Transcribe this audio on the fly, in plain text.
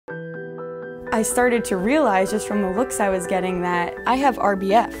I started to realize just from the looks I was getting that I have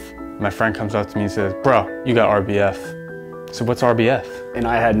RBF. My friend comes up to me and says, "Bro, you got RBF." So what's RBF? And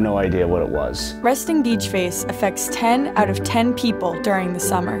I had no idea what it was. Resting beach face affects 10 out of 10 people during the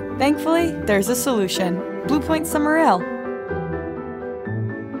summer. Thankfully, there's a solution. Blue Point Summer Ale.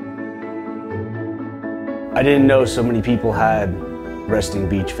 I didn't know so many people had resting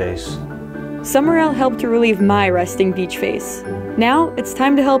beach face. Summer Ale helped to relieve my resting beach face. Now it's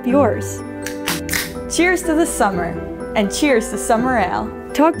time to help yours. Cheers to the summer, and cheers to Summer Ale.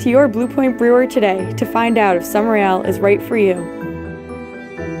 Talk to your Blue Point brewer today to find out if Summer Ale is right for you.